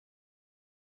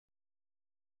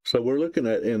So we're looking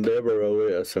at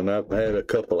EndeavourOS, and I've had a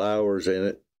couple hours in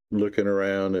it, looking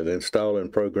around and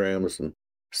installing programs and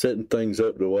setting things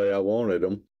up the way I wanted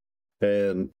them.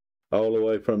 And all the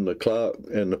way from the clock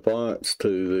and the fonts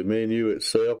to the menu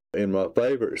itself. In my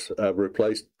favorites, I've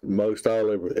replaced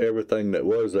everything that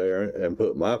was there and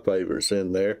put my favorites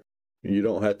in there. You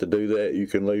don't have to do that. You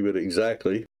can leave it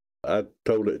exactly. I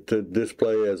told it to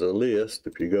display as a list.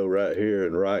 If you go right here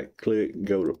and right click and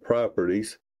go to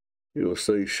properties, you'll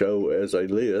see show as a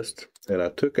list. And I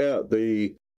took out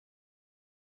the,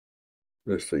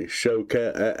 let's see, show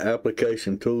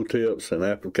application tooltips and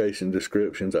application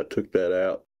descriptions. I took that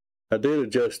out. I did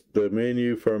adjust the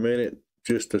menu for a minute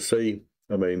just to see.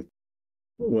 I mean,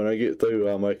 when I get through,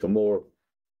 I'll make a more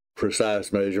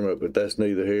precise measurement, but that's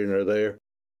neither here nor there.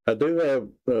 I do have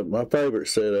my favorite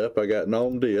set up. I got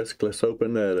GNOME disk. Let's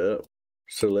open that up.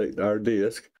 Select our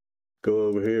disk. Go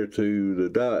over here to the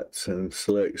dots and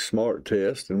select Smart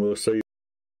Test, and we'll see.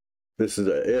 This is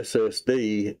a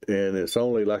SSD, and it's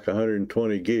only like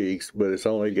 120 gigs, but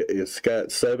it's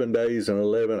got 7 days and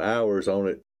 11 hours on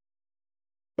it,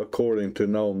 according to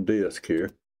GNOME disk here.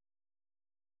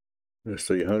 Let's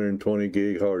see, 120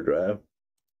 gig hard drive.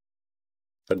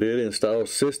 I did install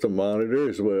System Monitor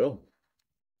as well.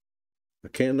 I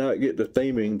cannot get the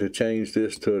theming to change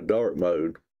this to a dark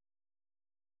mode.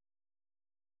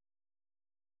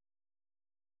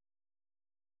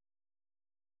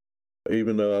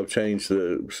 Even though I've changed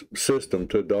the system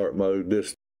to dark mode,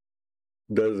 this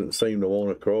doesn't seem to want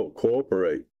to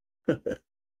cooperate.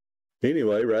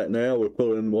 Anyway, right now we're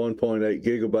pulling 1.8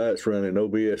 gigabytes running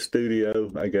OBS Studio.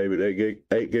 I gave it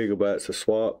 8 gigabytes of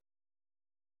swap.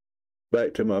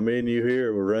 Back to my menu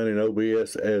here, we're running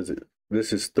OBS as it.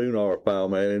 This is Thunar File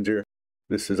Manager.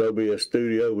 This is OBS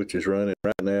Studio, which is running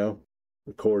right now,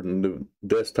 recording the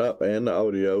desktop and the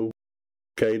audio.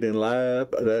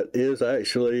 Kdenlive, that is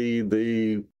actually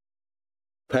the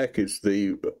package,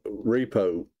 the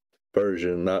repo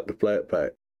version, not the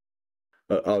Flatpak.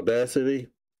 Audacity,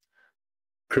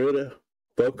 Krita,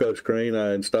 Foco Screen,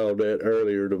 I installed that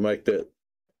earlier to make that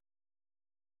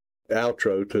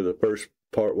outro to the first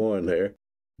part one there.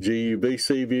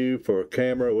 GUVC view for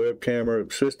camera, web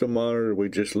camera, system monitor we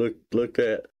just looked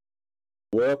at.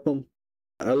 Welcome.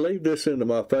 I leave this into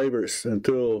my favorites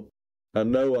until I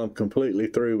know I'm completely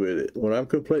through with it. When I'm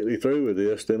completely through with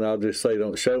this, then I'll just say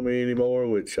don't show me anymore,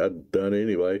 which I've done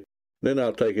anyway. Then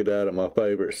I'll take it out of my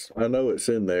favorites. I know it's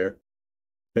in there.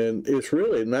 And it's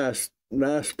really nice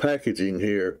packaging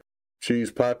here.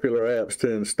 Choose popular apps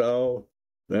to install.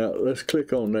 Now let's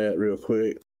click on that real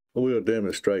quick. We'll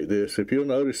demonstrate this. If you'll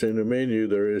notice in the menu,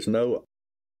 there is no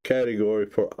category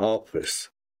for Office.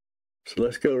 So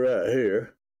let's go right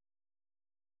here.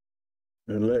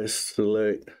 And let's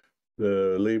select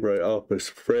the LibreOffice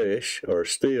Fresh, or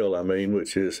Still, I mean,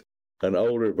 which is an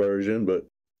older version, but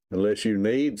unless you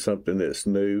need something that's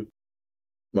new.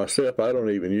 Myself, I don't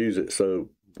even use it so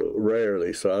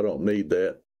rarely, so I don't need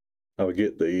that. I'll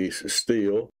get the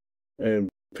Still. And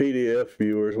PDF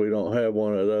viewers, we don't have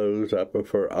one of those. I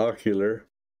prefer Ocular,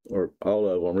 or all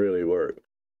of them really work.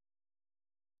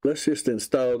 Let's just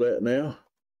install that now,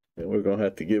 and we're going to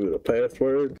have to give it a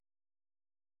password.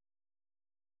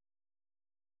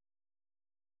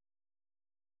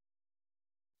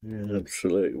 And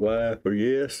select Y for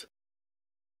yes.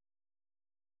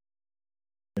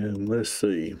 And let's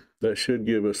see, that should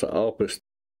give us an Office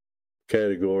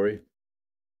category.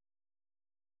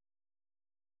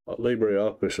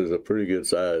 LibreOffice is a pretty good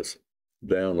size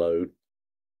download.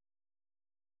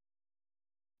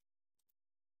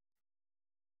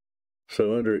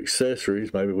 So under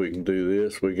accessories, maybe we can do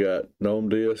this. We got GNOME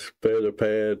disk,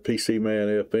 FeatherPad,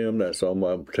 pacman FM, that's on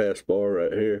my taskbar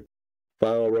right here.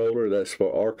 File roller, that's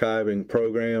for archiving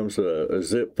programs,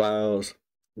 zip files,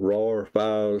 RAR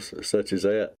files, such as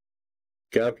that.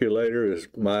 Calculator is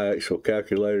my actual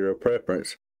calculator of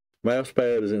preference.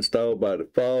 Mousepad is installed by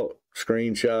default.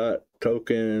 Screenshot,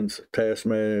 tokens, task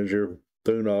manager,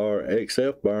 Thunar,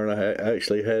 Xfce4 I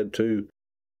actually had to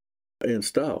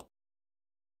install.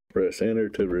 Press enter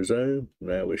to resume.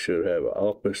 Now we should have an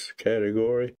Office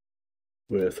category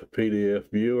with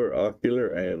PDF viewer, Ocular,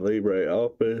 and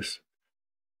LibreOffice.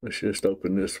 Let's just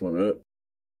open this one up.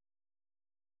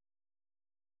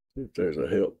 See if there's a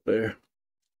help there.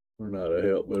 Or not a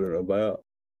help, but an about.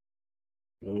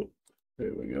 Oh,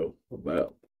 there we go,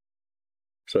 about.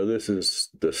 So this is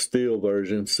the Still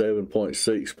version,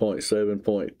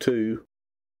 7.6.7.2.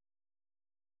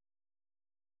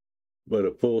 But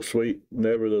a full suite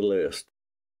nevertheless.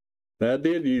 Now I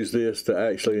did use this to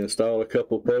actually install a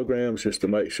couple programs just to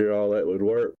make sure all that would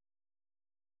work.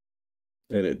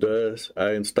 and it does.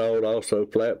 I installed also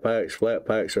Flatpaks.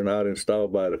 Flatpaks are not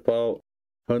installed by default.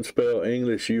 Unspell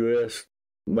English US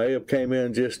may have came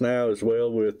in just now as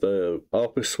well with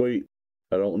Office Suite.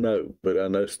 I don't know, but I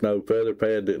know Snow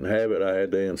Featherpad didn't have it. I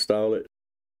had to install it.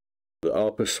 The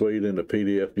Office Suite and the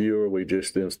PDF viewer we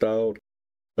just installed.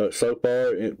 So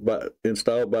far,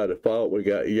 installed by default, we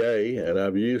got Yay, and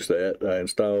I've used that. I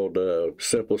installed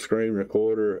Simple Screen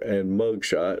Recorder and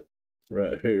Mugshot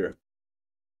right here.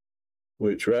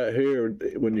 Which right here,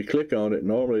 when you click on it,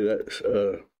 normally that's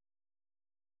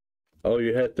all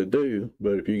you have to do.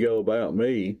 But if you go About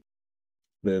Me,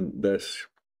 then that's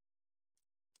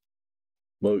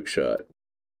Mugshot.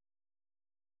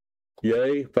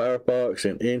 Yay, Firefox,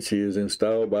 and inxi is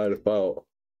installed by default.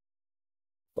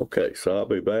 Okay, so I'll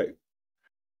be back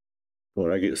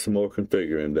when I get some more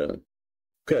configuring done.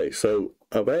 Okay, so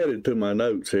I've added to my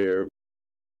notes here,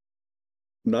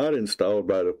 not installed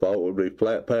by default would be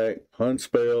Flatpak,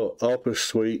 Unspell, Office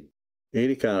Suite,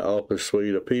 any kind of Office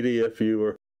Suite, a PDF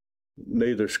viewer,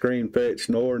 neither screenfetch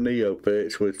nor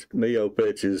neofetch, which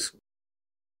neofetch is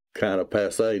kind of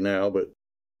passe now, but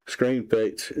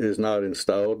screenfetch is not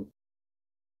installed.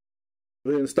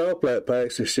 The install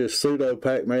Flatpaks is just sudo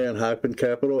pacman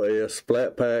 -S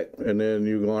Flatpak, and then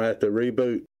you're going to have to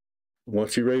reboot.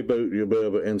 Once you reboot, you'll be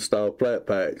able to install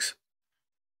Flatpaks.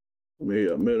 Let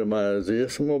me minimize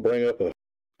this. I'm going to bring up a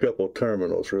couple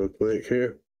terminals real quick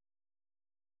here.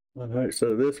 All right,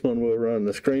 so this one will run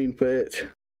the screenfetch.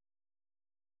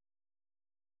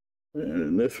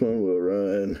 And this one will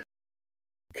run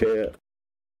cat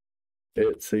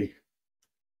Xfce4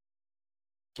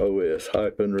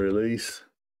 OS-release,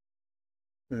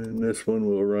 and this one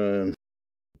will run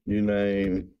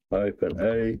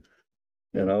uname-a,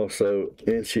 and also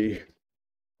inxi-a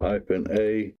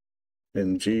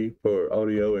and G for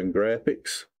audio and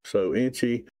graphics. So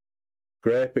inxi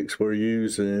graphics, we're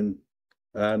using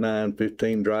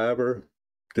i9-15 driver,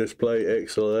 display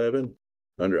X11.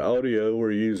 Under audio,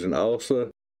 we're using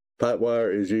ALSA.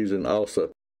 Pipewire is using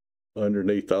ALSA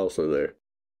underneath ALSA there.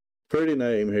 Pretty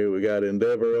name here, we got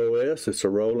EndeavourOS, it's a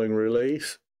rolling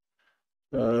release.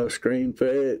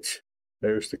 Screenfetch,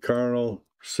 there's the kernel,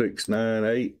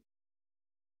 698.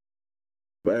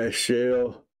 Bash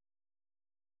shell.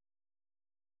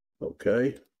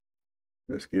 Okay,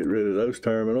 let's get rid of those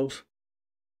terminals.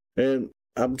 And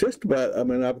I'm just about,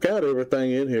 I've got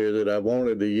everything in here that I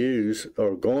wanted to use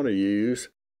or going to use.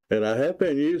 And I have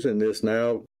been using this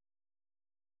now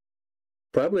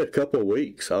probably a couple of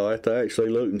weeks. I'll have to actually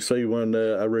look and see when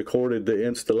I recorded the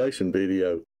installation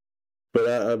video. But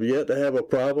I've yet to have a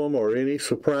problem or any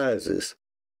surprises.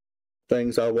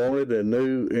 Things I wanted and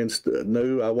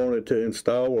knew I wanted to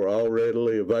install were all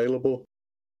readily available.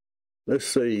 Let's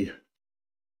see.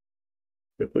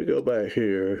 If we go back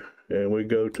here and we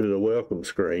go to the welcome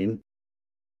screen.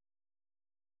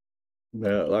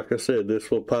 Now, like I said, this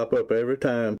will pop up every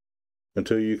time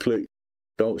until you click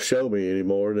Don't Show Me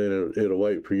anymore, then it'll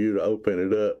wait for you to open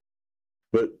it up.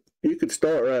 But you could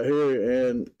start right here,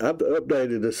 and I've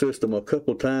updated the system a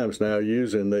couple times now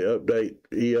using the Update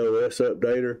EOS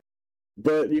updater.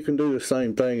 But you can do the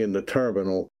same thing in the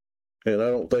terminal, and I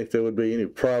don't think there would be any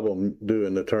problem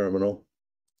doing the terminal.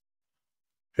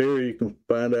 Here you can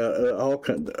find out all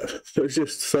kinds. There's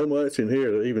just so much in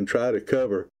here to even try to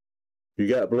cover. You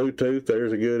got Bluetooth,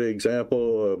 there's a good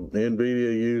example.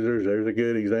 NVIDIA users, there's a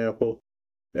good example.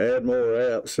 Add more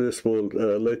apps. This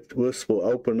will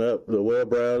open up the web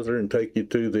browser and take you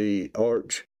to the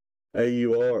Arch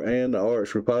AUR and the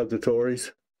Arch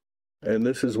repositories. And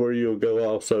this is where you'll go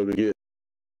also to get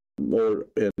more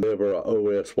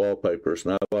EndeavourOS wallpapers.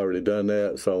 And I've already done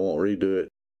that, so I won't redo it.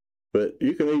 But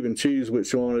you can even choose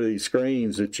which one of these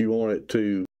screens that you want it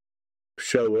to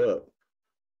show up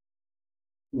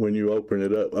when you open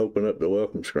it up, open up the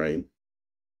welcome screen.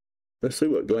 Let's see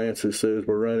what Glances says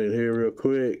we're running here real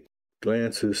quick.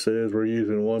 Glances says we're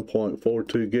using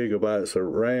 1.42 gigabytes of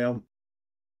RAM.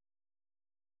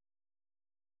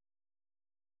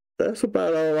 That's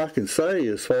about all I can say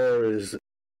as far as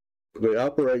the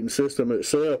operating system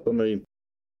itself.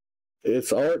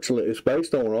 It's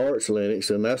based on Arch Linux,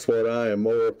 and that's what I am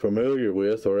more familiar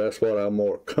with, or that's what I'm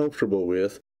more comfortable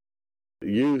with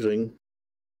using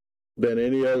than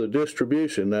any other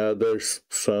distribution. Now, there's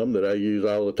some that I use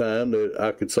all the time that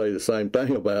I could say the same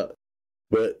thing about,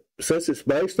 but since it's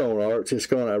based on Arch, it's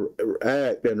going to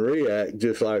act and react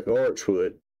just like Arch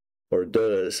would, or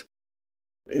does.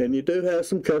 And you do have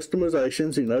some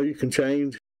customizations. You can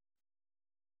change,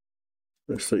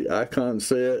 let's see, icon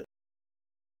set.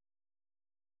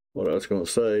 What I was going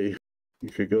to say, you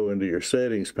could go into your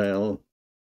settings panel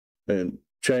and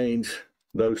change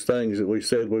those things that we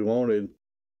said we wanted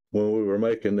when we were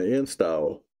making the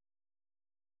install.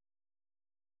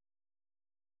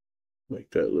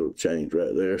 Make that little change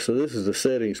right there. So this is the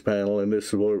settings panel, and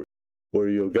this is where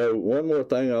you'll go. One more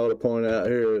thing I ought to point out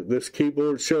here, this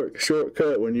keyboard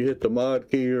shortcut, when you hit the mod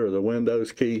key or the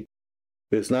Windows key,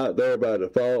 it's not there by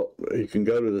default. You can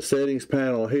go to the settings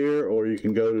panel here, or you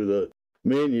can go to the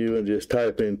menu and just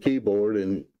type in keyboard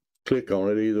and click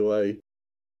on it either way.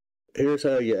 Here's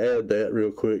how you add that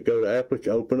real quick. Go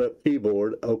to open up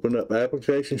keyboard, open up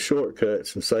application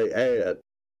shortcuts, and say add.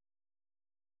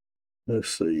 Let's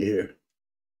see here.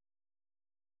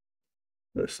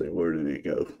 Let's see, where did it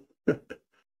go?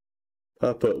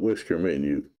 Pop up whisker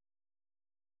menu.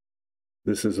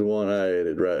 This is the one I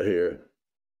added right here.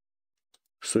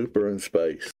 Super and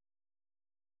space.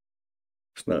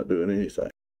 It's not doing anything.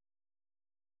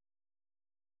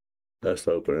 Let's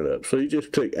open it up. So you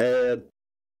just click add,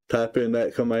 type in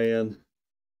that command,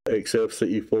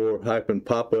 Xfce4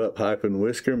 pop up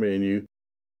whisker menu.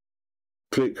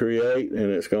 Click create,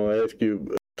 and it's going to ask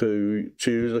you to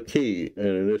choose a key, and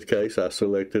in this case I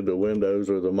selected the Windows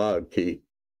or the mod key.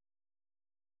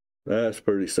 That's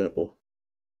pretty simple.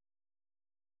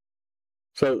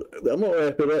 So I'm going to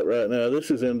wrap it up right now. This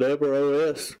is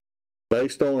EndeavourOS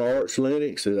based on Arch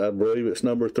Linux. I believe it's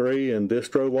number 3 in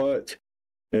DistroWatch,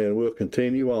 and we'll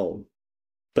continue on.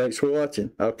 Thanks for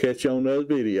watching. I'll catch you on another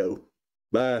video.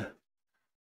 Bye.